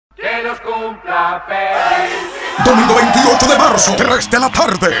Que los cumpla feliz. Domingo 28 de marzo, 3 de la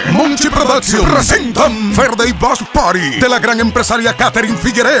tarde, Monchi Productions presentan Verde Bus Party de la gran empresaria Catherine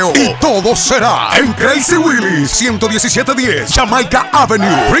Figuereo. Y todo será en Crazy Willis, 11710 Jamaica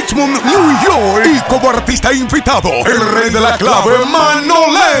Avenue, Richmond, New York. Y como artista invitado, el rey de la clave,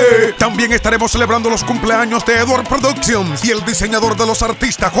 Manolé. También estaremos celebrando los cumpleaños de Edward Productions y el diseñador de los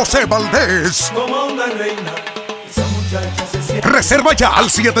artistas, José Valdés. Como una reina, esa muchacha se siente. Reserva ya al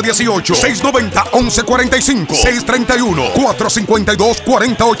 718-690-1145,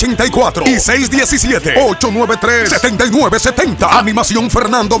 631-452-4084 y 617-893-7970. Animación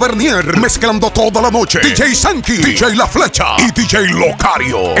Fernando Bernier, mezclando toda la noche. DJ Sankey, DJ La Flecha y DJ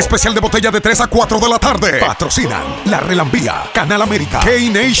Locario. Especial de botella de 3 a 4 de la tarde. Patrocinan La Relambía, Canal América,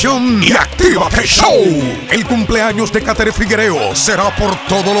 K-Nation y Actívate Show. El cumpleaños de Catherine Figuereo será por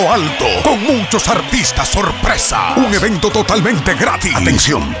todo lo alto, con muchos artistas sorpresa. Un evento totalmente gratis.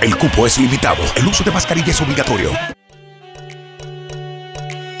 Atención, el cupo es limitado. El uso de mascarilla es obligatorio.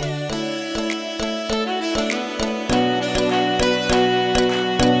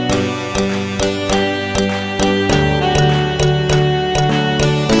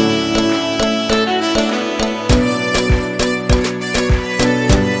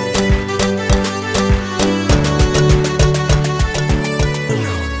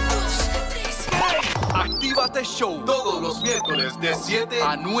 Actívate Show todos los miércoles de 7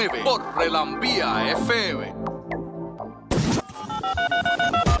 a 9 por Relambía FM.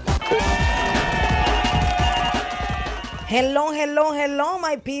 Hello, hello, hello,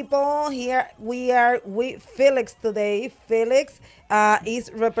 my people. Here we are with Felix today. Felix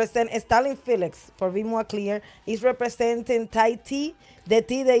is representing, Staley Felix, for being more clear, is representing Thai tea. The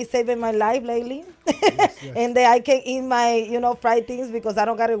tea that is saving my life lately. Yes, yes. And that I can eat my, fried things because I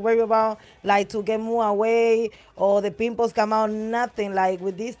don't got to worry about, like, to get more away or the pimples come out, nothing. Like,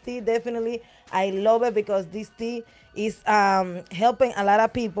 with this tea, definitely, I love it because this tea is helping a lot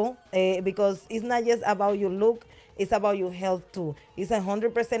of people because it's not just about your look, it's about your health, too. It's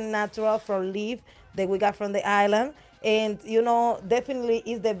 100% natural from leaf that we got from the island. And, definitely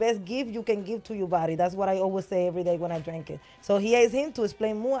is the best gift you can give to your body. That's what I always say every day when I drink it. So here is him to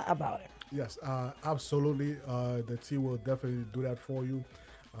explain more about it. Yes, absolutely. The tea will definitely do that for you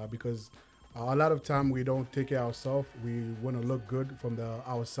because a lot of time we don't take care of ourselves. We want to look good from the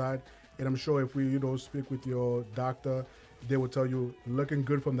outside. And I'm sure if we, speak with your doctor, they will tell you looking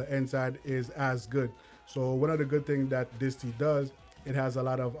good from the inside is as good. So one of the good things that this tea does, it has a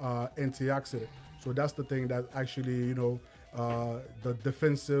lot of antioxidant. So that's the thing that actually, the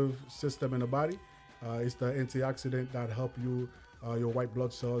defensive system in the body. It's the antioxidant that help you, your white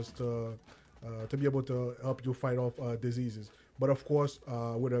blood cells to be able to help you fight off diseases. But of course,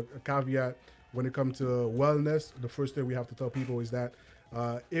 with a caveat, when it comes to wellness, the first thing we have to tell people is that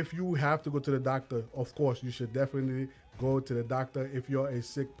if you have to go to the doctor, of course, you should definitely go to the doctor. If you're a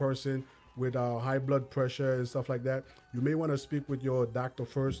sick person with high blood pressure and stuff like that, you may want to speak with your doctor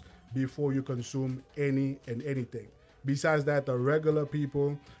first before you consume any and anything. Besides that, the regular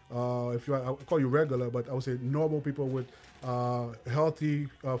people, if you I call you regular, but I would say normal people with healthy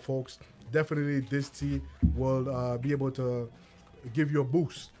folks, definitely this tea will be able to give you a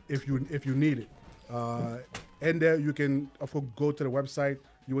boost if you need it. And there you can, of course, go to the website.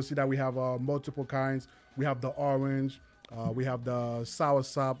 You will see that we have multiple kinds. We have the orange, we have the sour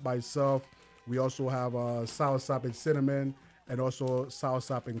sop by itself. We also have sour sop and cinnamon, and also sour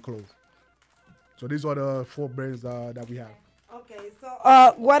sop and clove. So these are the 4 brands that we have. Okay, so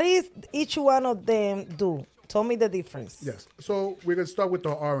what is each one of them do? Tell me the difference. Yes, so we're going to start with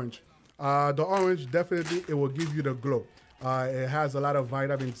the orange. The orange, definitely, it will give you the glow. It has a lot of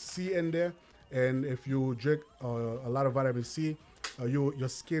vitamin C in there, and if you drink a lot of vitamin C, your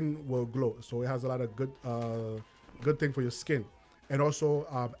skin will glow. So it has a lot of good thing for your skin. And also,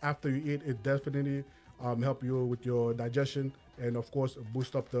 after you eat, it definitely help you with your digestion and, of course,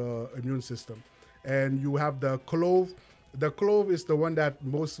 boost up the immune system. And you have the clove. The clove is the one that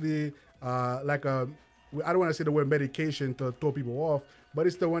mostly, I don't want to say the word medication to throw people off, but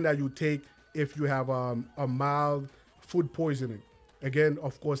it's the one that you take if you have a mild food poisoning. Again,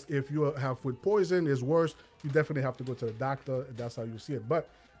 of course, if you have food poisoning, it's worse. You definitely have to go to the doctor. That's how you see it. But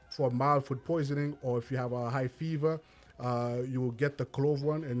for mild food poisoning, or if you have a high fever, you will get the clove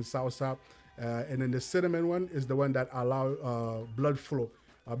one and sour sop. And then the cinnamon one is the one that allow blood flow.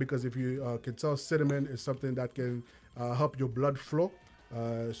 Because if you can tell, cinnamon is something that can help your blood flow.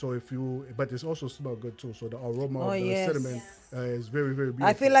 So if you, but it's also smell good too. So the aroma Oh, of the yes. cinnamon is very, very beautiful.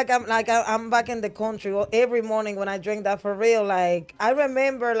 I feel like I'm back in the country every morning when I drink that for real. Like I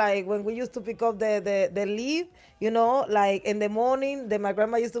remember like when we used to pick up the leaf, like in the morning, my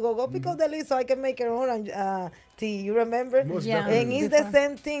grandma used to go pick up the leaf so I can make her orange tea. You remember? Most Yeah. definitely. And it's the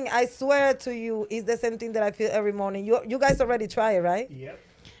same thing. I swear to you, it's the same thing that I feel every morning. You guys already try it, right? Yep.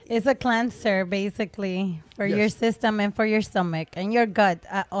 It's a cleanser, basically, for your Yes. system and for your stomach and your gut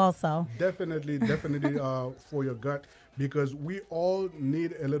also. Definitely, definitely for your gut, because we all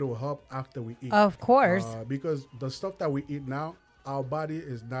need a little help after we eat. Of course. Because the stuff that we eat now, our body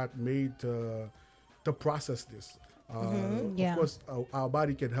is not made to process this. Yeah. Of course, our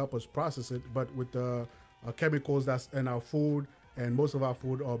body can help us process it, but with the chemicals that's in our food, and most of our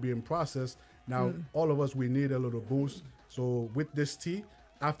food are being processed, now all of us, we need a little boost. So with this tea,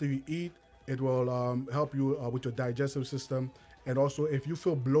 after you eat, it will help you with your digestive system. And also, if you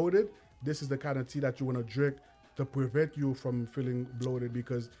feel bloated, this is the kind of tea that you want to drink to prevent you from feeling bloated,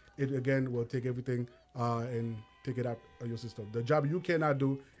 because it, again, will take everything and take it out of your system. The job you cannot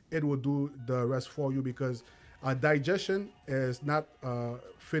do, it will do the rest for you, because digestion is not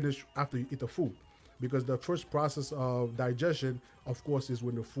finished after you eat the food. Because the first process of digestion, of course, is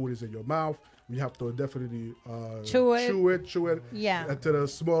when the food is in your mouth. You have to definitely Chew it. chew it Yeah. to the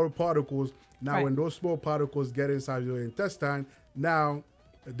small particles. Now, Right. when those small particles get inside your intestine, now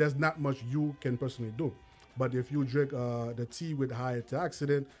there's not much you can personally do. But if you drink the tea with high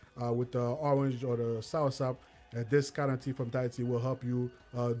antioxidant, with the orange or the soursop, this kind of tea from Thai tea will help you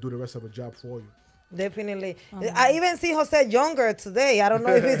do the rest of the job for you. Definitely. I even see Jose younger today. I don't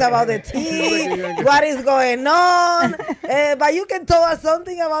know if it's about the tea, what is going on. But you can tell us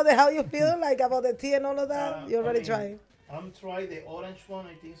something about how you feel, like about the tea and all of that. You already tried. I'm trying the orange one,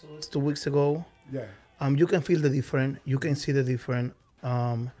 I think so. It's 2 weeks ago. Yeah. You can feel the difference. You can see the difference.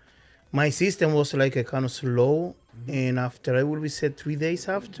 My system was like a kind of slow, and after I will be set 3 days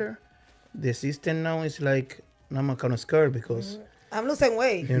after, the system now is like, now I'm kind of scared because, I'm losing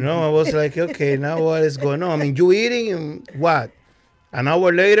weight. I was like, okay, now what is going on? I mean, you eating and what? An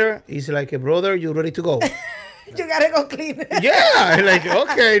hour later, it's like, brother, you ready to go? You gotta go clean. Yeah, like,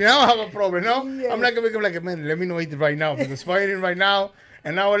 okay, now I have a problem. No, Yes. I'm not gonna become like, man, let me not eat it right now, because if I eat it right now,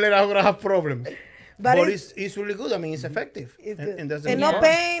 an hour later, I'm gonna have problems. But But it's- it's really good. I mean, it's effective. It's And- good. and that's the And good no part.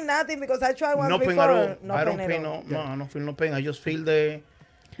 pain, nothing, because I tried once No before. pain at all. No I don't pain feel at all. no, I don't feel no pain. I just feel the,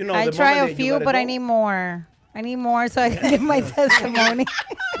 I the try moment a that you few, gotta but I go. need more. I need more so I can give my testimony.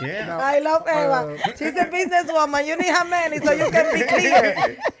 Yeah. I love Eva. She's a businesswoman. You need her money so you can be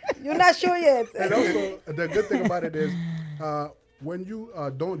clear. You're not sure yet. And also, the good thing about it is, when you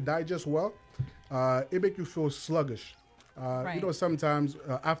don't digest well, it makes you feel sluggish. Right. Sometimes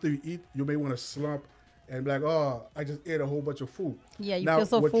after you eat, you may want to slump and be like, oh, I just ate a whole bunch of food. Yeah, you now, feel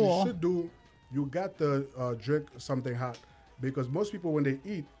so what full. you should do, you got to drink something hot, because most people, when they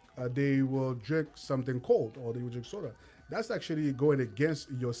eat, they will drink something cold, or they will drink soda. That's actually going against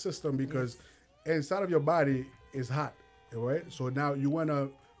your system, because inside of your body is hot, right? So now you want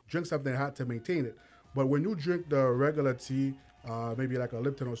to drink something hot to maintain it. But when you drink the regular tea, maybe like a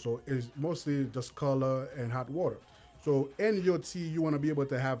Lipton or so, it's mostly just color and hot water. So in your tea, you want to be able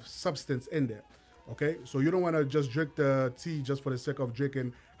to have substance in there. Okay, so you don't want to just drink the tea just for the sake of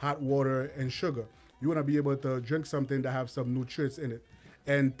drinking hot water and sugar. You want to be able to drink something that have some nutrients in it.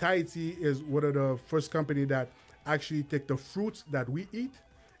 And Thai tea is one of the first company that actually take the fruits that we eat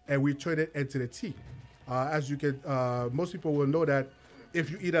and we turn it into the tea. As you can, most people will know that if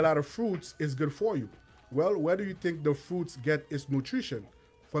you eat a lot of fruits, it's good for you. Well, where do you think the fruits get its nutrition?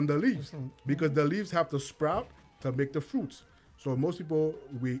 From the leaves, because the leaves have to sprout to make the fruits. So most people,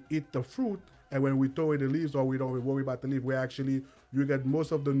 we eat the fruit, and when we throw away the leaves, or we don't worry about the leaf, you get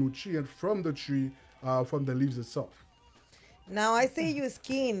most of the nutrient from the tree, from the leaves itself. Now I see your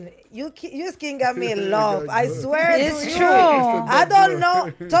skin. Your skin got me in love. I swear It's to you. true. I don't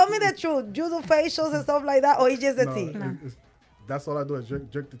know. Tell me the truth. You do facials and stuff like that, or it's just a tea? That's all I do is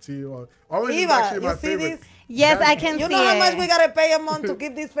drink the tea. Or orange is Eva, actually my you see favorite. this? Yes, That- I can You see know how much it. we gotta pay a month to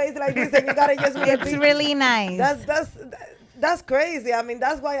keep this face like this, and you gotta just be a It's really nice. That's crazy. I mean,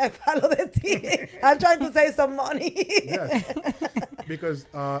 that's why I follow the tea. I'm trying to save some money. Yes, because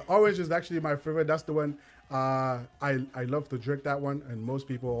orange is actually my favorite. That's the one I love to drink that one, and most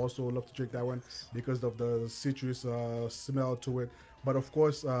people also love to drink that one because of the citrus smell to it. But of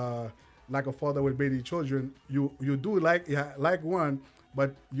course, like a father with baby children, you do like one,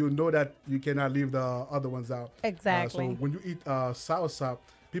 but you know that you cannot leave the other ones out. Exactly. So when you eat soursop,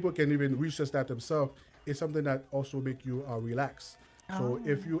 people can even research that themselves. It's something that also make you relax. So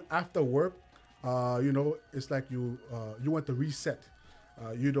if you after work, it's like you want to reset.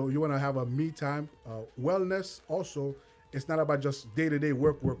 You want to have a me time. Wellness also, it's not about just day-to-day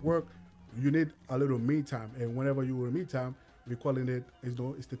work. You need a little me time. And whenever you want me time, we're calling it, it's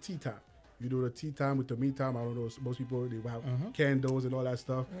the tea time. You do the tea time with the me time. I don't know, most people, they have candles and all that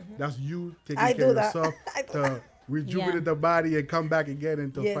stuff. That's you taking care of yourself to rejuvenate the body and come back again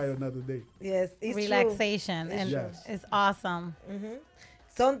and to fight another day. Yes, it's relaxation. True. And it's awesome.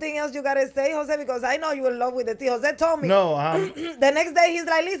 Something else you gotta say, Jose, because I know you're in love with the tea. Jose told me. No, the next day he's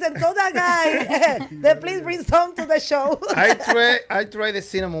like, listen, tell that guy that please bring some to the show. I tried the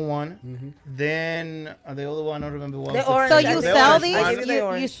cinnamon one. Then the other one, I don't remember what. The orange. So you sell these?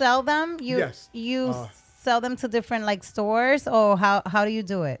 You You sell them? Yes. You sell them to different like stores, or how do you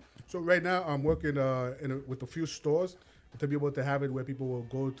do it? So right now I'm working with a few stores to be able to have it where people will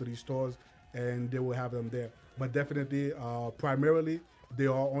go to these stores and they will have them there. But definitely, primarily, they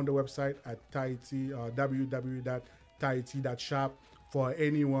are on the website at Tahiti, www.tahiti.shop. For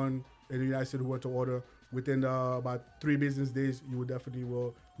anyone in the United States who want to order, within about 3 business days, you will definitely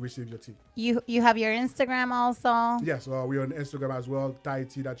will receive your tea. You have your Instagram also? Yes, we're on Instagram as well,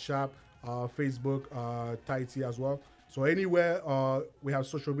 Tahiti.shop, Facebook, Tahiti as well. So anywhere we have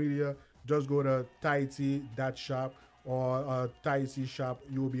social media, just go to Tahiti.shop or Tahiti shop.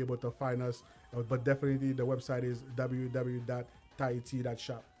 You will be able to find us. But definitely the website is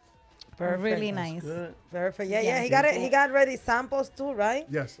www.tahiti.shop. Perfect. Really nice. Perfect. Yeah. He got ready samples too, right?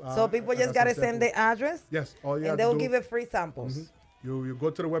 Yes. So people just gotta send the address. Yes. All you have and to they'll do, give it free samples. You go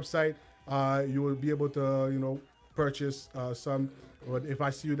to the website. You will be able to purchase some. But if I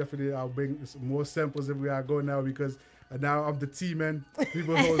see you, definitely I'll bring some more samples if we are going now because. Now I'm the T man.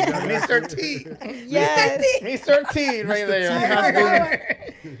 People hold that. Mr. T. Yes. Mr. T right there.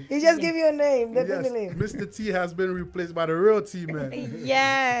 He just give you a name, definitely. Yes, Mr. T has been replaced by the real T man.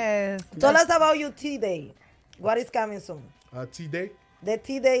 Yes. Tell us about your tea day. What is coming soon? Tea day? The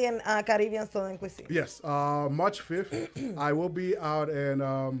tea day in Caribbean Southern Cuisine. Yes, March 5th. I will be out in,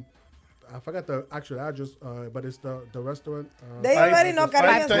 I forgot the actual address, but it's the restaurant. They already know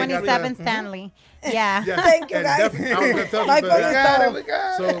Caribbean 527 Stanley. Yeah. Yes. Thank you, guys. I was gonna tell My you that. We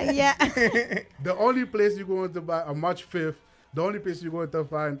got So it. Yeah. the only place you're going to buy on March 5th, the only place you're going to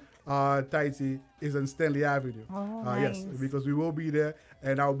find Tahiti is on Stanley Avenue. Oh, Yes, nice. because we will be there,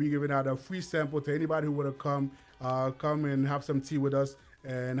 and I'll be giving out a free sample to anybody who want to come and have some tea with us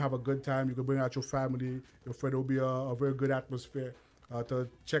and have a good time. You can bring out your family, your friend. It will be a very good atmosphere to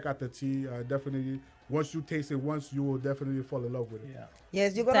check out the tea. Definitely, once you taste it once, you will definitely fall in love with it. Yeah.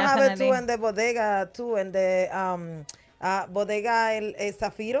 Yes, you're gonna have it too Definitely. in the bodega too, and the bodega el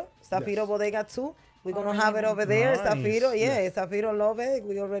Zafiro Yes. bodega too. We're gonna have it over there. Nice. Zafiro, Yes. Zafiro love it.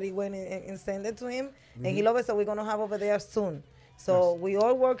 We already went and sent it to him, and he love it. So we're gonna have over there soon. So we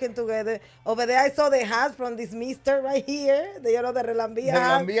all working together. Over there, I saw the hats from this mister right here. The Relambia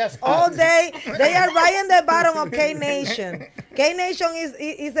hat. Relambia's All hat. day. They are right in the bottom of K Nation. K Nation is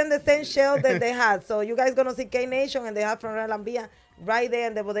in the same shelf that they had. So you guys gonna see K Nation and they have from Relambia right there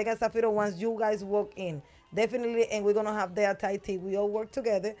in the Bodega Zafiro once you guys walk in. Definitely, and we're gonna have their Thai tea. We all work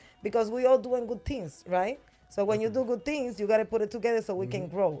together because we all doing good things, right? So when you do good things, you gotta put it together so we can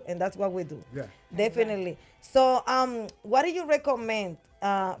grow, and that's what we do. Yeah. Definitely. So, what do you recommend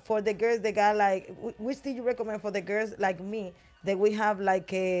for the girls that got like? Which do you recommend for the girls like me that we have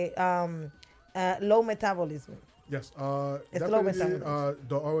like a low metabolism? Yes, It's low definitely metabolism.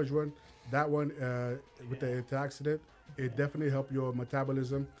 the orange one, that one with the antioxidant, it definitely help your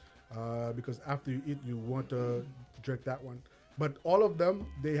metabolism because after you eat, you want to drink that one. But all of them,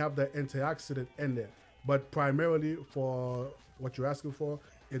 they have the antioxidant in there. But primarily for what you're asking for,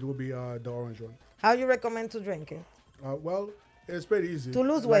 it will be the orange one. How you recommend to drink it? Well, it's pretty easy. To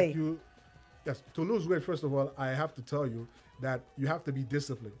lose weight. Yes, to lose weight, first of all, I have to tell you that you have to be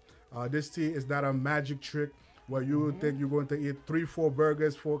disciplined. This tea is not a magic trick where you think you're going to eat 3-4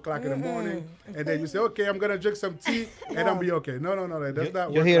 burgers 4 o'clock in the morning, and then you say, okay, I'm going to drink some tea and I'll be okay. No, that's not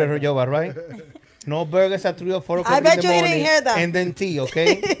You work hear like it, Jova, right? No burgers at 3 or 4 o'clock I in bet the you he morning. didn't hear that. And then tea,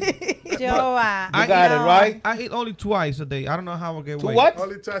 okay? Joa. You got it, right? I eat only twice a day. I don't know how I get weight. What?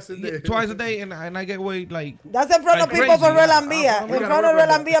 Only twice a day. Yeah, twice a day, and I get weight like. That's in front of Like people for crazy. Relambia. We In gotta front of work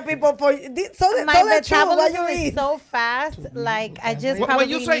on Relambia people for so My the truth what metabolism you is eat. so fast. Like I just When probably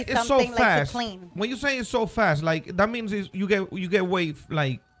you say need it's so something like to fast, clean. when you say it's so fast, like that means is you get weight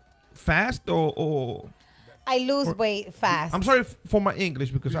like fast or. I lose weight fast. I'm sorry for my English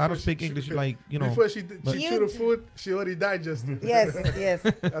because I don't speak English like Before she but- chew the food, she already digested. Yes.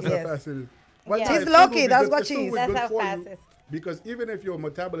 That's how fast it is. But Yeah. no, She's it's lucky, still that's good- what it's still she is. good That's how for fast you, it is. because even if your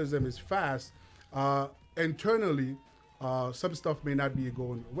metabolism is fast, internally, some stuff may not be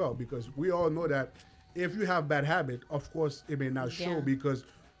going well because we all know that if you have bad habit, of course, it may not show Yeah. because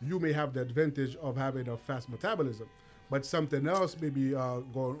you may have the advantage of having a fast metabolism, but something else may be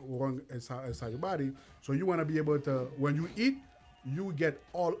going wrong inside your body. So you want to be able to, when you eat, you get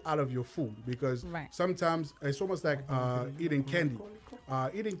all out of your food because Right. sometimes it's almost like eating candy.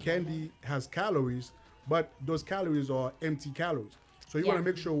 Eating candy has calories, but those calories are empty calories. So you want Yeah. to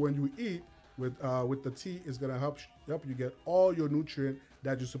make sure when you eat with the tea, it's gonna help you get all your nutrient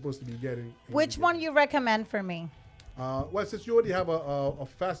that you're supposed to be getting. Which one you recommend for me? Well, since you already have a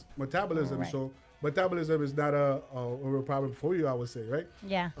fast metabolism, Right. so metabolism is not a real problem for you, I would say, right?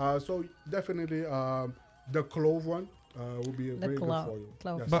 Yeah. So definitely the clove one will be very good for you.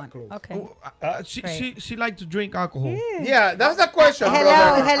 Clove Yes, one. clove. Okay. She like to drink alcohol. Yeah, that's the question, Hello,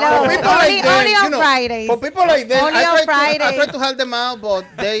 brother. hello. For people like Only them, on Fridays. For people like them, Only on I Fridays. try to help them out, but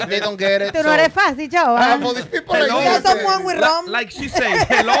they don't get it. Tú no eres fácil, Joe. For these people Hello. like Just this, someone with rum. Like she said,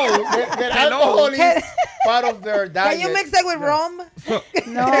 hello. that hello. alcohol is part of their diet. Can you mix it with rum?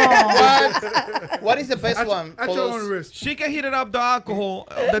 No. What is the best one? At for your those- own risk. She can heat it up the alcohol,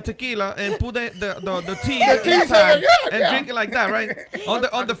 the tequila, and put the tea tea, inside yeah, and yeah. drink it like that, right?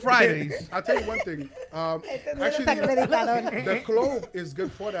 On the Fridays. I'll tell you one thing. Actually, the clove is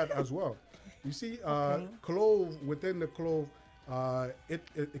good for that as well. You see, clove, within the clove,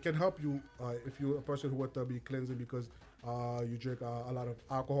 it can help you if you're a person who wants to be cleansing because you drink a lot of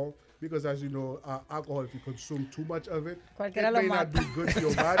alcohol. Because as you know, alcohol, if you consume too much of it, Cualquiera it lo may not mata. be good to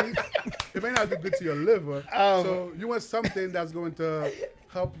your body. It may not be good to your liver. So you want something that's going to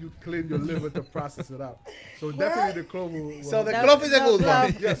help you clean your liver to process it out. So definitely the clove will So the help. clove is a good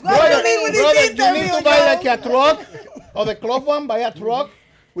one. Yes, What do you mean with this Brother, you need interview, to buy Joe? like a truck or the clove one, buy a truck.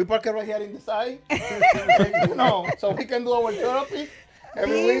 We park it right here in the side. No, so we can do our therapy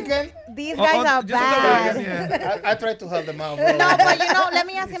every weekend. These guys are just on the bad. weekend, yeah. I try to help them out. Bro. No, but let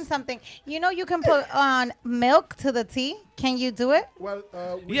me ask him something. You know, you can put on milk to the tea. Can you do it? Well,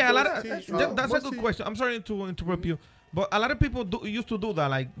 with Yeah, a lot those of teas, that's a most good tea- question. I'm sorry to interrupt you, but a lot of people used to do that,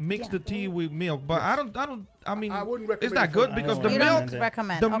 like mix the tea with milk. But I mean, I wouldn't it's recommend not it good for- because I the You milk, don't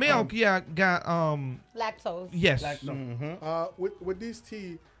recommend. the Okay. milk, got Lactose. yes. With these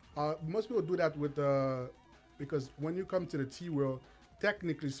tea, most people do that with because when you come to the tea world,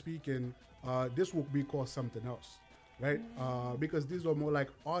 technically speaking, this will be called something else, right? Because these are more like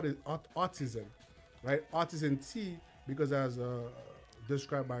artisan, right? Artisan tea, because as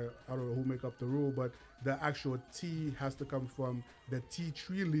described by I don't know who make up the rule, but the actual tea has to come from the tea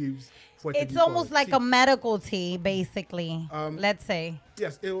tree leaves. For it to It's be called almost like tea. a medical tea, basically. Let's say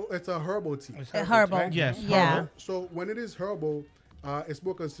Yes, it's a herbal tea. a herbal. right? Yes. Yeah. So when it is herbal, it's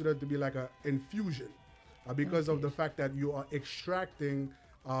more considered to be like an infusion because of the fact that you are extracting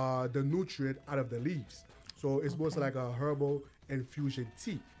the nutrient out of the leaves. So it's more like a herbal infusion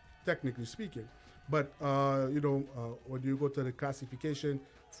tea, technically speaking. But when you go to the classification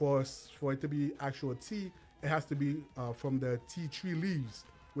for it to be actual tea, it has to be from the tea tree leaves,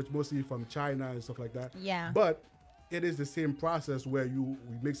 which mostly from China and stuff like that. Yeah. But it is the same process where we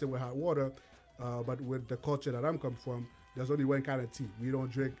mix it with hot water. But with the culture that I'm come from, there's only one kind of tea. We don't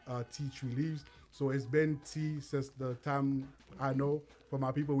drink tea tree leaves. So it's been tea since the time I know. For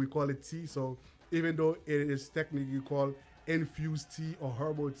my people, we call it tea. So even though it is technically called infused tea or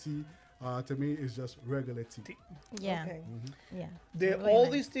herbal tea, to me, it's just regular tea. Yeah. Okay. Yeah. All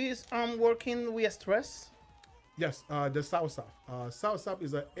these teas working with stress. Yes, the soursop. Soursop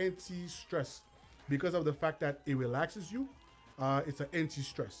is an anti-stress because of the fact that it relaxes you. It's an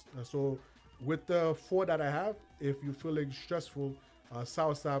anti-stress. So with the 4 that I have, if you're feeling stressful,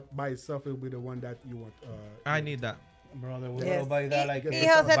 soursop by itself will be the one that you want. I need that. Brother, we Yes. don't buy that like Y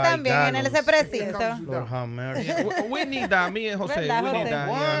José también en ese precinto. Lord have mercy. Yeah, we need that. Me and Jose, we ¿Verdad, need Jose? that.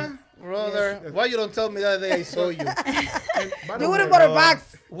 Yeah. What? Brother, why you don't tell me that day I saw you? By the You would way, have bought a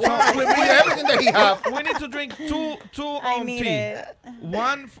box. We everything that he have. We need to drink two I need tea. it.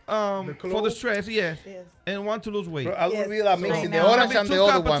 One for the clove? stress, yes, Yes. and one to lose weight. Bro, I will Yes. be like mixing the know. orange and Two the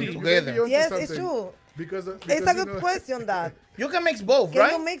other cup of one tea. you may be together. onto Yes, it's something. true. Because It's a you good know- question, that. You can mix both, Can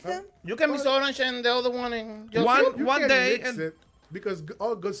right? you mix them? You can mix orange and the other one and just One- You one can day mix and- it because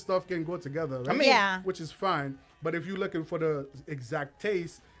all good stuff can go together, right? I mean- Yeah. Which is fine. But if you're looking for the exact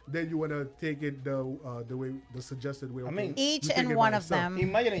taste, then you want to take it the suggested way. I mean, Each you take and it one by of itself. them.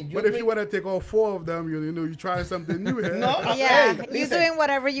 Imagine it. But if you want to take all 4 of them, you try something new here. No, Yeah. hey, You're listen, doing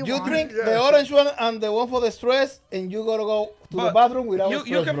whatever you you want. drink the orange one and the one for the stress, and you gotta go to the But bathroom without you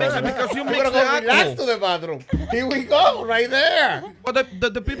stress, can mix it brother. because you You mix gotta the go relax alcohol. to the bathroom. Here we go, right there.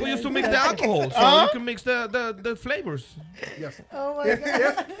 But the people used to mix the alcohol, so you can mix the flavors. Yes. Oh my If,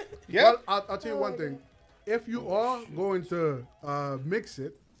 God. Yeah. Well, I'll tell you one thing. If you are going to mix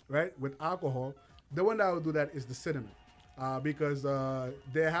it, right, with alcohol, The one that will do that is the cinnamon, because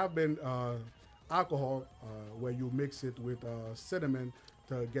there have been alcohol where you mix it with cinnamon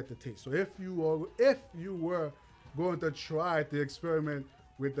to get the taste. So if you were going to try to experiment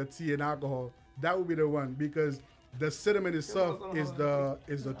with the tea and alcohol, that would be the one, because the cinnamon itself is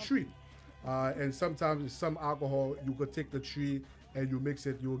the tree, and sometimes some alcohol you could take the tree and you mix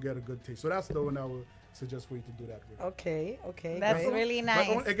it, you will get a good taste. So that's the one I would suggest for you to do that with. Okay. That's great. really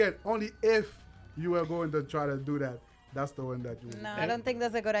nice. But again, only if you are going to try to do that. That's the one that you. No, I don't think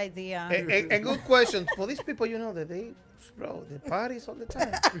that's a good idea. A good question for these people, you know, that they parties all the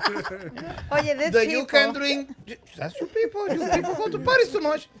time. Oh, yeah, this That people. you can drink. That's your people. You people go to parties too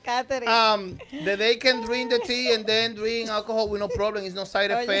much. Catherine. That they can drink the tea and then drink alcohol with no problem. It's no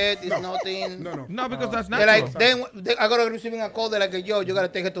side effect. It's nothing. No, because that's They're natural. like, then I got receiving a call. They're like, yo, you gotta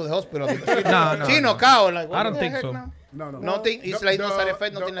take her to the hospital. No, She no cow. Like, I don't what the think heck so. now? No. Nothing. It's like no side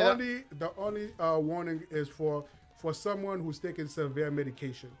effect. Nothing like that. The only warning is for someone who's taking severe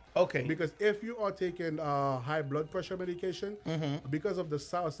medication. Okay. Because if you are taking high blood pressure medication, because of the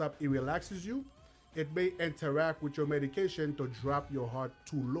soursop, it relaxes you. It may interact with your medication to drop your heart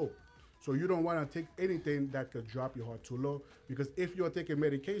too low. So you don't want to take anything that could drop your heart too low, because if you're taking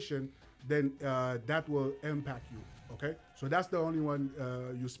medication, then that will impact you. Okay, so that's the only one.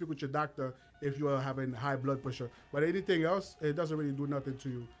 You speak with your doctor if you are having high blood pressure. But anything else, it doesn't really do nothing to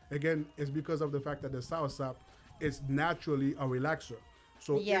you. Again, it's because of the fact that the soursop is naturally a relaxer.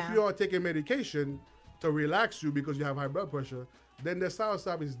 So if you are taking medication to relax you because you have high blood pressure, then the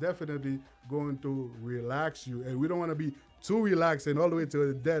soursop is definitely going to relax you. And we don't want to be too relaxed and all the way to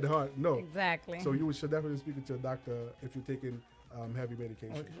a dead heart. No. Exactly. So you should definitely speak to a doctor if you're taking heavy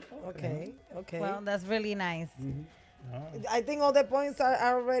medication. Okay. Well, that's really nice. I think all the points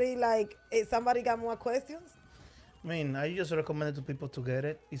are already like. Somebody got more questions? I mean, I just recommend it to people to get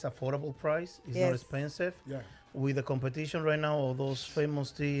it. It's affordable price. It's Yes. not expensive. Yeah. With the competition right now, all those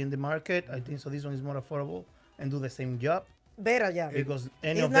famous tea in the market, I think so. This one is more affordable and do the same job Better, yeah. because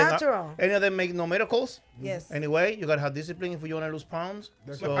It's natural. any of them make no miracles. Yes. Anyway, you gotta have discipline if you wanna lose pounds.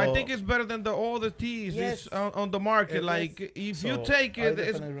 So I think it's better than all the teas Yes. on the market. It like is. if so you take I it,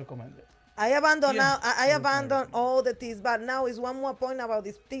 it's, definitely recommend it. I abandoned Yeah. now. I abandoned all the teas, but now is one more point about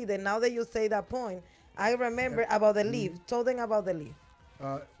this tea. Then now that you say that point, I remember about the leaf. Told them about the leaf.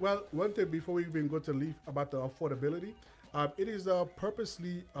 Well, one thing before we even go to leaf about the affordability, it is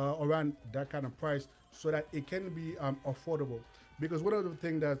purposely around that kind of price so that it can be affordable. Because one of the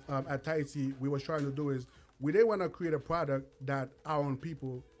things that at Tahiti we was trying to do is we didn't want to create a product that our own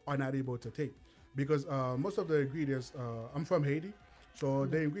people are not able to take. Because most of the ingredients, I'm from Haiti, so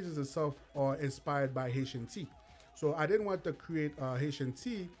the ingredients itself are inspired by Haitian tea. So I didn't want to create Haitian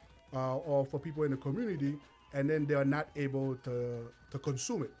tea or for people in the community, and then they are not able to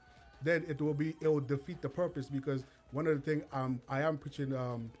consume it. Then it will defeat the purpose, because one of the things I am preaching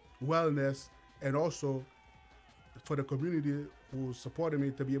wellness, and also for the community who supported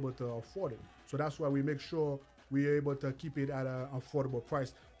me to be able to afford it. So that's why we make sure we are able to keep it at an affordable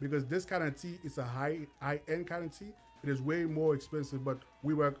price, because this kind of tea is a high-end kind of tea. It is way more expensive, but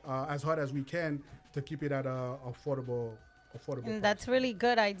we work as hard as we can to keep it at an affordable And price. that's really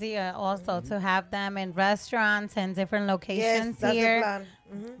good idea also to have them in restaurants and different locations That's here. the plan.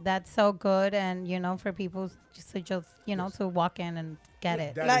 That's so good, and for people just to walk in and get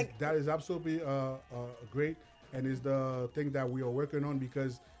it. That is absolutely great, and is the thing that we are working on,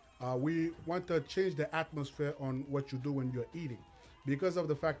 because we want to change the atmosphere on what you do when you're eating, because of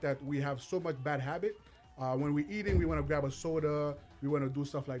the fact that we have so much bad habit. When we're eating, we want to grab a soda, we want to do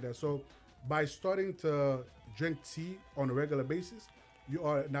stuff like that. So by starting to drink tea on a regular basis, you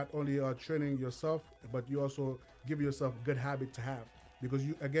are not only training yourself, but you also give yourself good habit to have, because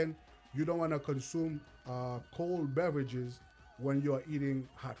you don't want to consume cold beverages when you are eating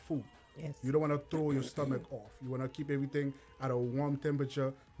hot food. Yes. You don't want to throw your stomach off. You want to keep everything at a warm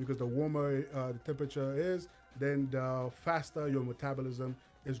temperature, because the warmer the temperature is, then the faster your metabolism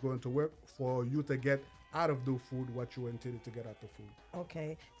is going to work for you to get out of the food what you intended to get out the food.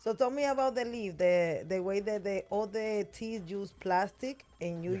 Okay. So tell me about the leaf, the way that all the teas use plastic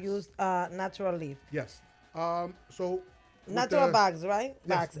and you use natural leaf. Yes. So Natural bags, right?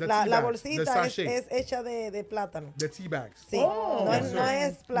 Yes, Bags. the La tea bags, bolsita the sachet. es hecha de plátano. the tea bags. Sí. No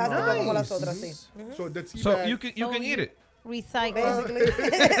es plástico como las otras, sí. So the tea so bag, you can eat it. Recycle. Basically.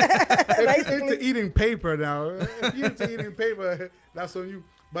 if you're into eating paper now, if you're into eating paper, that's on you.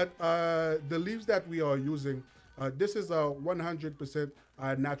 But the leaves that we are using, this is a 100%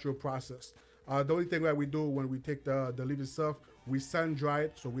 natural process. The only thing that we do when we take the leaf itself, we sun dry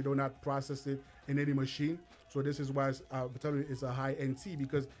it, so we do not process it in any machine. So this is why I'm telling you it's a high-end tea,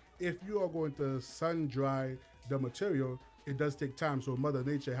 because if you are going to sun dry the material, it does take time. So Mother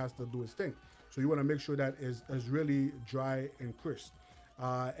Nature has to do its thing. So you want to make sure that is really dry and crisp.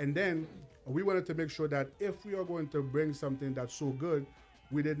 And then we wanted to make sure that if we are going to bring something that's so good,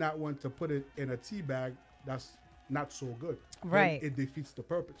 we did not want to put it in a tea bag that's not so good. Right. Then it defeats the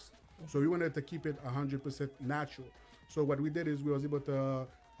purpose. So we wanted to keep it 100% natural. So what we did is we was able to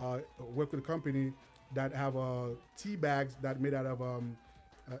work with a company that have tea bags that made out of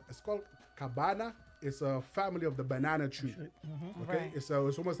it's called cabana. It's a family of the banana tree. Okay, Right. it's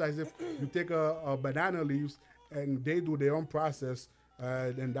almost as if you take a banana leaves and they do their own process,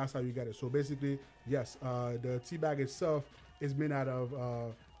 and that's how you get it. So basically, yes, the tea bag itself is made out of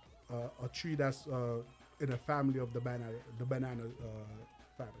a tree that's in a family of the banana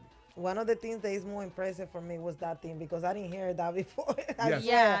family. One of the things that is more impressive for me was that thing because I didn't hear that before. I Yes.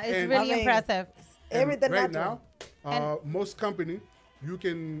 swear. Yeah, it's And- really I mean, impressive. Everything right natural. now, most company, you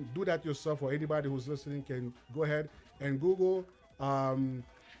can do that yourself, or anybody who's listening can go ahead and Google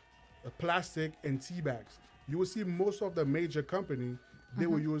plastic and tea bags. You will see most of the major company, they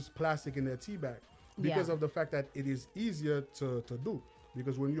will use plastic in their tea bag because Yeah. of the fact that it is easier to do.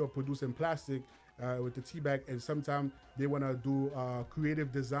 Because when you're producing plastic with the tea bag, and sometimes they want to do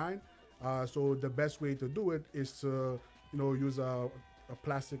creative design, so the best way to do it is to use a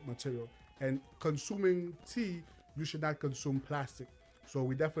plastic material. And consuming tea, you should not consume plastic. So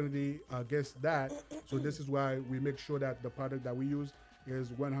we definitely against that. So this is why we make sure that the product that we use is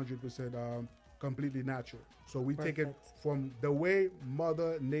 100% completely natural. So we take it from the way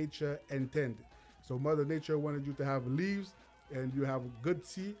Mother Nature intended. So Mother Nature wanted you to have leaves and you have good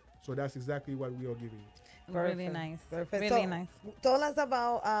tea. So that's exactly what we are giving you. Really nice. Perfect. Really So, nice. Tell us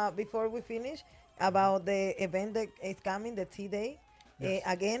about before we finish about the event that is coming, the tea day. Yes.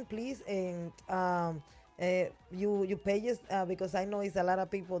 Again, please, and you pages because I know it's a lot of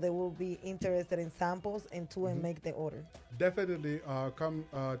people that will be interested in samples and make the order. Definitely come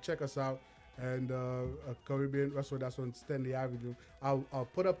check us out. And Caribbean restaurant, that's on Stanley Avenue. I'll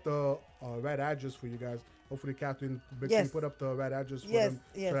put up the right address for you guys. Hopefully Catherine can put up the right address for them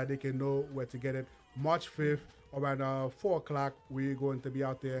so that they can know where to get it. March 5th around 4 o'clock, we're going to be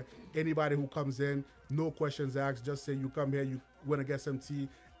out there. Anybody who comes in, no questions asked, just say you come here, you want to get some tea,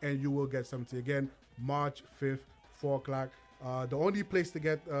 and you will get some tea. Again, March 5th, 4 o'clock. The only place to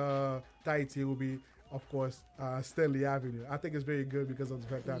get Thai tea will be, of course, Stanley Avenue. I think it's very good because of the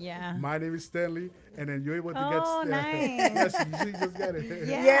fact that my name is Stanley, and then you're able to get nice. yes, you just get it.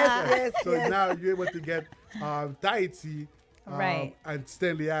 Yeah. Yes, So now you're able to get Thai tea Right. at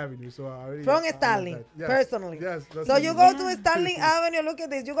Stanley Avenue. So I already, From I love Stanley, that. Yes. personally. Yes. that's So it. you go to Stanley Avenue. Look at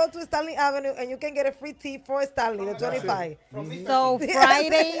this. You go to Stanley Avenue and you can get a free tea for Stanley, the 25. So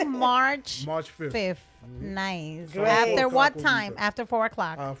Friday, March 5th. 5th. Nice. Great. After 4 what o'clock will be time? there. After 4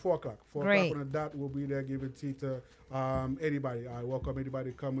 o'clock. 4 o'clock. 4 Great. o'clock on the dot. We'll be there giving tea to anybody. I welcome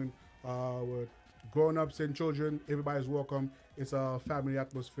anybody coming. With grown-ups and children, everybody's welcome. It's a family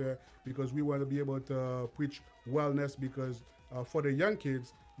atmosphere because we want to be able to preach wellness because for the young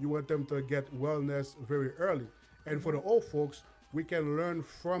kids, you want them to get wellness very early. And for the old folks, we can learn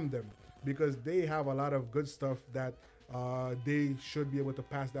from them because they have a lot of good stuff that they should be able to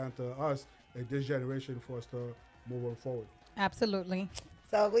pass down to us in this generation for us to move on forward. Absolutely.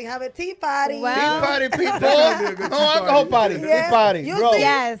 So we have a tea party. Well- Tea party, people. Definitely a good No tea alcohol party. party. Yeah. Tea party, You bro. see?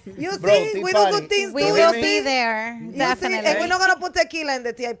 Yes. You Bro, see, tea we do party. good things We too. will you be see? there. You see? Definitely. And we're not going to put tequila in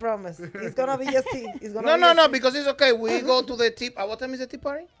the tea, I promise. It's going to be just tea. It's gonna be No, just tea. because it's okay. We go to the tea. What time is the tea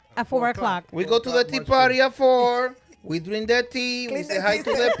party? At 4 o'clock. We go to the tea party at 4. We drink the tea. We Clean say the hi to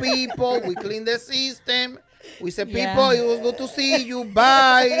system. the people. We clean the system. We say, Yeah. people, it was good to see you.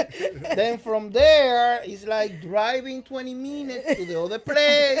 Bye. Then from there, it's like driving 20 minutes to the other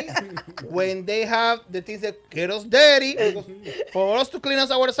place when they have the things that get us dirty. Because for us to clean us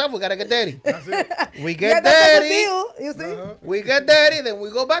ourselves, we got to get dirty. We Yeah, get that's a good dirty. deal. You see? We get dirty. Then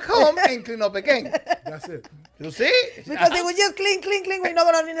we go back home and clean up again. That's it. You see? Because if we just clean, we're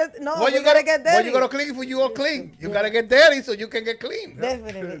not going to need it. No, What we you got to gotta get What dirty. you gotta clean for you all clean. You gotta get dirty so you can get clean.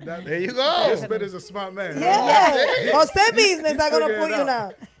 Definitely. There you go. This man is a smart man. Yeah. Jose Business, I'm going to figured put it you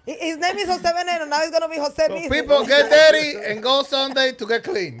out. now. His name is Jose Veneno. Now it's going to be Jose So Business. people get dirty and go Sunday to get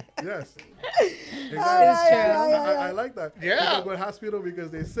clean. Yes. Exactly. Yeah. I like that. Yeah. People go to hospital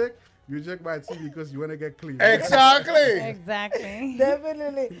because they're sick. You drink my tea because you want to get clean. Exactly. Exactly.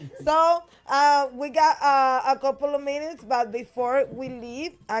 Definitely. So we got a couple of minutes, but before we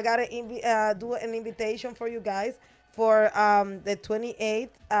leave, I gotta do an invitation for you guys for the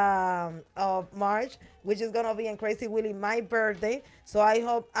 28th of March, which is gonna be in Crazy Willie, my birthday. So I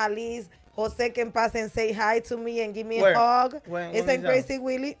hope at least Jose can pass and say hi to me and give me Where? a hug. When It's is in that? Crazy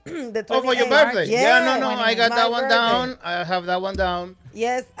Willie. The Oh, for your 28th. birthday? Yeah, No, I got my that one birthday. down. I have that one down.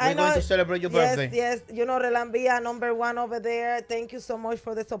 Yes, I We're know. going to celebrate your birthday. Yes, you know, Relambia, #1 over there. Thank you so much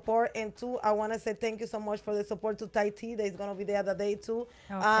for the support. And two, I want to say thank you so much for the support to Tai T that is going to be there the day too.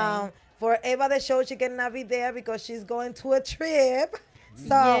 Okay. For Eva the show, she cannot be there because she's going to a trip.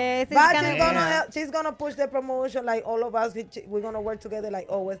 So, Yes, it's but gonna she's gonna be- help, she's gonna push the promotion like all of us. We're gonna work together like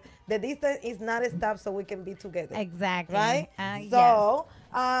always. The distance is not a stop, so we can be together. Exactly. Right? Yes. So,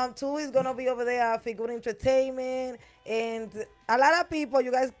 two is gonna be over there, Figure Entertainment, and a lot of people.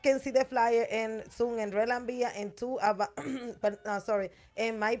 You guys can see the flyer and soon in Relambia and two about, but sorry,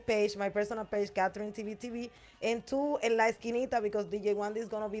 in my page, my personal page, Catherine TV, and two in La Esquinita because DJ Wandy is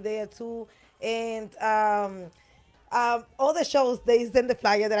gonna be there too, and all the shows they send the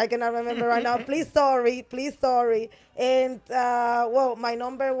flyer that I cannot remember right now. Please sorry. And well, my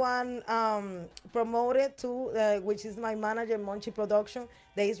 #1 promoted too, which is my manager, Monchi Production,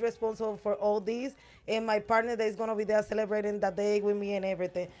 that is responsible for all these, and my partner that is gonna be there celebrating that day with me and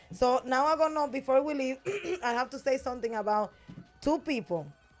everything. So now I'm gonna, before we leave, I have to say something about two people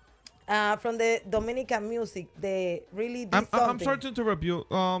from the Dominican music. They really did something. I'm sorry to interrupt you.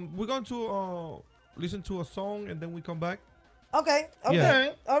 We're going to listen to a song and then we come back. Okay. Yeah.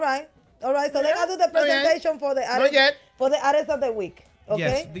 All right. So they're gonna do the presentation for the Not yet. artist of the week.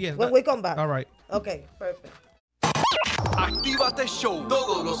 Okay. Yes, When we come back. All right. Okay. Perfect. Actívate Show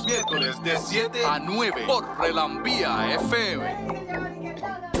todos los miércoles de 7 a 9 por Relambía FM.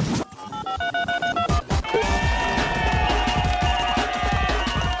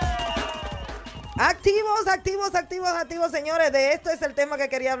 Activos, señores. De esto es el tema que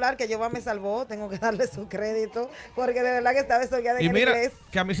quería hablar, que Jehová me salvó. Tengo que darle su crédito, porque de verdad que estaba estudiada en Y el mira, inglés.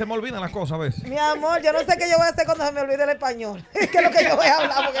 que a mí se me olvidan las cosas a veces. Mi amor, yo no sé qué yo voy a hacer cuando se me olvide el español. ¿Qué es lo que yo voy a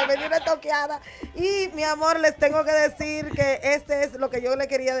hablar? Porque me dio una toqueada. Y, mi amor, les tengo que decir que este es lo que yo le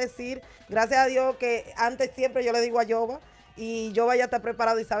quería decir. Gracias a Dios que antes siempre yo le digo a Yoba. Y Yoba ya está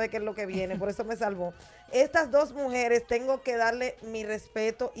preparado y sabe qué es lo que viene. Por eso me salvó. Estas dos mujeres tengo que darle mi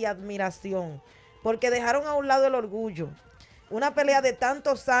respeto y admiración. Porque dejaron a un lado el orgullo. Una pelea de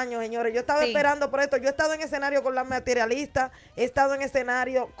tantos años, señores. Yo estaba esperando por esto. Yo he estado en escenario con la materialista, he estado en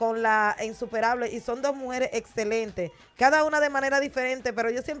escenario con la insuperable y son dos mujeres excelentes. Cada una de manera diferente, pero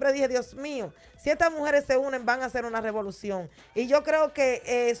yo siempre dije, Dios mío, si estas mujeres se unen van a hacer una revolución. Y yo creo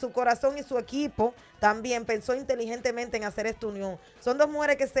que su corazón y su equipo también pensó inteligentemente en hacer esta unión. Son dos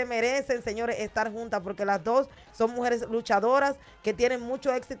mujeres que se merecen, señores, estar juntas porque las dos son mujeres luchadoras que tienen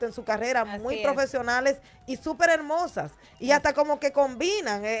mucho éxito en su carrera, muy profesionales y súper hermosas. Y hasta como que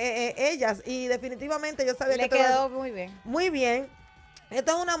combinan ellas. Y definitivamente yo sabía Le que quedó muy bien. muy bien.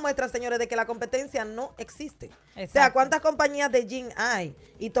 Esto es una muestra, señores, de que la competencia no existe. Exacto. O sea, ¿cuántas compañías de gin hay?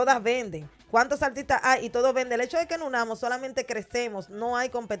 Y todas venden. ¿Cuántos artistas hay? Y todos venden. El hecho de que nos unamos, solamente crecemos. No hay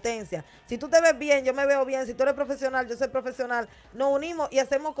competencia. Si tú te ves bien, yo me veo bien. Si tú eres profesional, yo soy profesional. Nos unimos y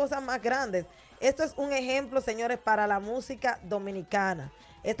hacemos cosas más grandes. Esto es un ejemplo, señores, para la música dominicana.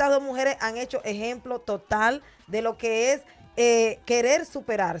 Estas dos mujeres han hecho ejemplo total de lo que es querer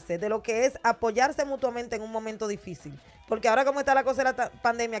superarse, de lo que es apoyarse mutuamente en un momento difícil. Porque ahora como está la cosa de la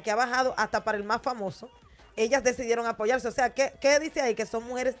pandemia, que ha bajado hasta para el más famoso, ellas decidieron apoyarse. O sea, ¿qué dice ahí? Que son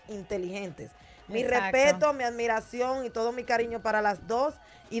mujeres inteligentes. Mi respeto, mi admiración y todo mi cariño para las dos.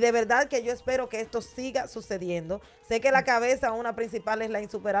 Y de verdad que yo espero que esto siga sucediendo. Sé que la cabeza, una principal, es la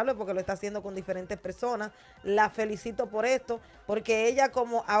insuperable porque lo está haciendo con diferentes personas. La felicito por esto, porque ella,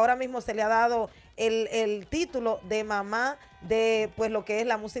 como ahora mismo se le ha dado el título de mamá de pues lo que es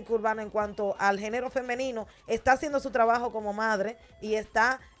la música urbana en cuanto al género femenino, está haciendo su trabajo como madre y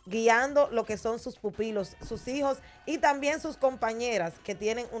está guiando lo que son sus pupilos, sus hijos y también sus compañeras que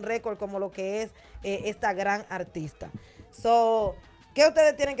tienen un récord como lo que es esta gran artista. So, ¿qué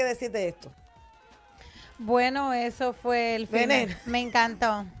ustedes tienen que decir de esto? Bueno, eso fue el Veneno. final. Me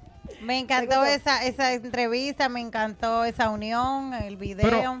encantó. Me encantó esa entrevista, me encantó esa unión, el video.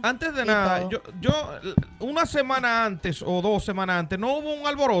 Pero antes de nada, yo una semana antes o 2 semanas antes, ¿no hubo un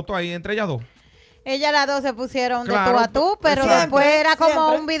alboroto ahí entre ellas dos? Ellas las dos se pusieron Claro, de tú a tú, pero exacto. después era como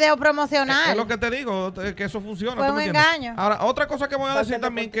Siempre. un video promocional. Es lo que te digo, que eso funciona. Fue ¿tú un me entiendes? engaño. Ahora, otra cosa que voy a decir Bastante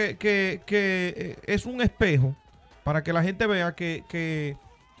también, que es un espejo para que la gente vea que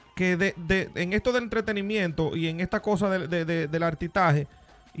en esto del entretenimiento y en esta cosa del artistaje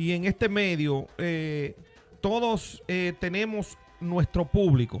y en este medio, todos tenemos nuestro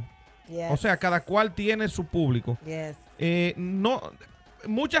público. Yes. O sea, cada cual tiene su público. Yes. No,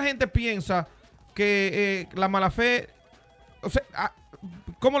 mucha gente piensa que la mala fe, o sea,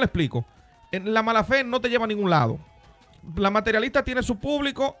 ¿cómo le explico? La mala fe no te lleva a ningún lado. la materialista tiene su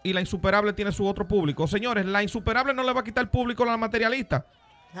público y la insuperable tiene su otro público. Señores, la insuperable no le va a quitar el público a la materialista.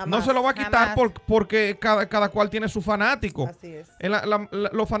 Jamás, no se lo va a quitar porque cada cual tiene su fanático. Así es.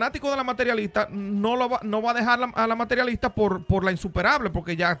 Los fanáticos de la materialista no va a dejar a la materialista por la insuperable,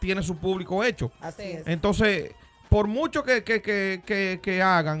 porque ya tiene su público hecho. Así es. Entonces, por mucho que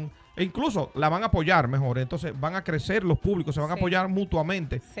hagan, e incluso la van a apoyar mejor. Entonces van a crecer los públicos, se van a apoyar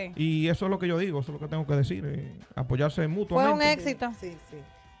mutuamente. Sí. Y eso es lo que yo digo, eso es lo que tengo que decir, apoyarse mutuamente. Fue un éxito. Sí, sí.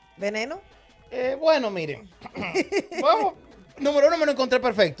 ¿Veneno? Bueno, miren. Vamos. Número uno, me lo encontré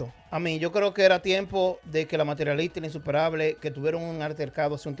perfecto. A mí, yo creo que era tiempo de que la materialista y la insuperable, que tuvieron un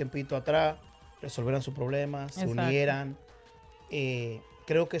altercado hace un tiempito atrás, resolvieran sus problemas, se unieran.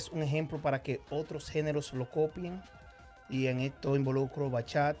 Creo que es un ejemplo para que otros géneros lo copien. Y en esto involucro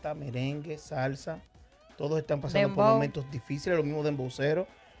bachata, merengue, salsa. Todos están pasando por momentos difíciles, lo mismo de embocero.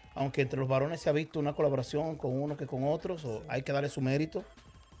 Aunque entre los varones se ha visto una colaboración con uno que con otros, hay que darle su mérito.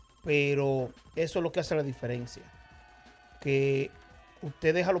 Pero eso es lo que hace la diferencia. Que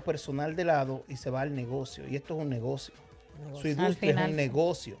usted deja lo personal de lado y se va al negocio. Y esto es un negocio. Su industria es un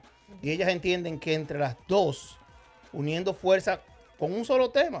negocio. Y ellas entienden que entre las dos, uniendo fuerza con un solo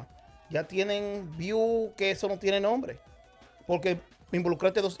tema, ya tienen view que eso no tiene nombre. Porque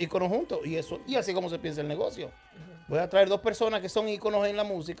involucraste dos íconos juntos. Y así como se piensa el negocio. Voy a traer dos personas que son íconos en la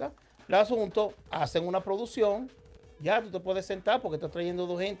música, las junto, hacen una producción. Ya tú te puedes sentar porque estás trayendo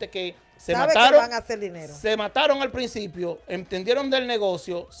dos gente que se mataron. Que van a hacer dinero. Se mataron al principio, entendieron del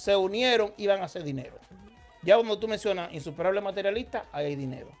negocio, se unieron y van a hacer dinero. Ya cuando tú mencionas insuperable materialista, ahí hay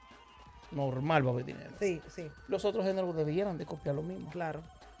dinero. Normal va a haber dinero. Sí, sí. Los otros géneros debieran de copiar lo mismo. Claro.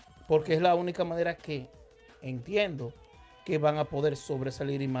 Porque es la única manera que entiendo que van a poder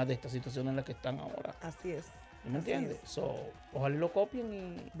sobresalir y más de esta situación en la que están ahora. Así es. ¿Me entiendes? Ojalá lo copien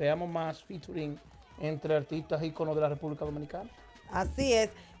y veamos más featuring entre artistas íconos de la República Dominicana. Así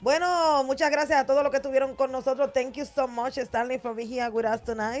es. Bueno, muchas gracias a todos los que estuvieron con nosotros. Thank you so much, Stanley, for being here with us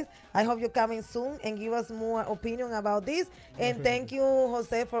tonight. I hope you're coming soon and give us more opinion about this. And thank you,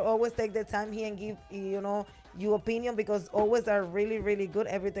 Jose, for always take the time here and give, your opinion, because always are really, really good,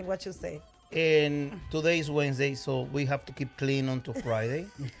 everything what you say. And today is Wednesday, so we have to keep clean until Friday.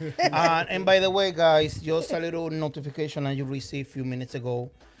 And by the way, guys, just a little notification that you received a few minutes ago.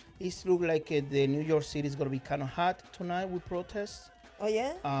 It looks like the New York City is going to be kind of hot tonight with protests. Oh,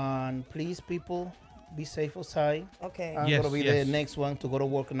 yeah? And please, people, be safe outside. Okay. I'm going to be the next one to go to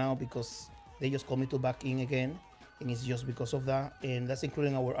work now because they just called me to back in again. And it's just because of that. And that's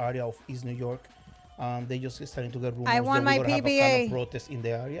including our area of East New York. They just starting to get rumors I want that my we're going to have a PBA. kind of protest in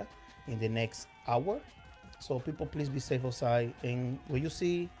the area in the next hour. So people, please be safe outside. And when you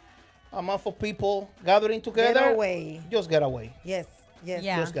see a month of people gathering together, Get away. just get away. Yes. Yes.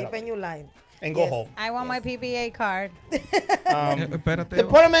 Yeah. Just get Keep in your line. And go home. I want my PBA card. Espérate.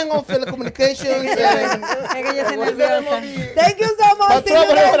 Department of Telecommunications. Es que yo soy nerviosa. Thank you so much. See you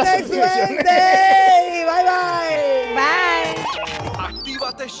Patrón, guys next Wednesday. Bye, bye. Bye.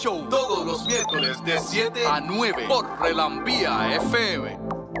 Actívate Show todos los miércoles de 7 a 9 por Relambía FM.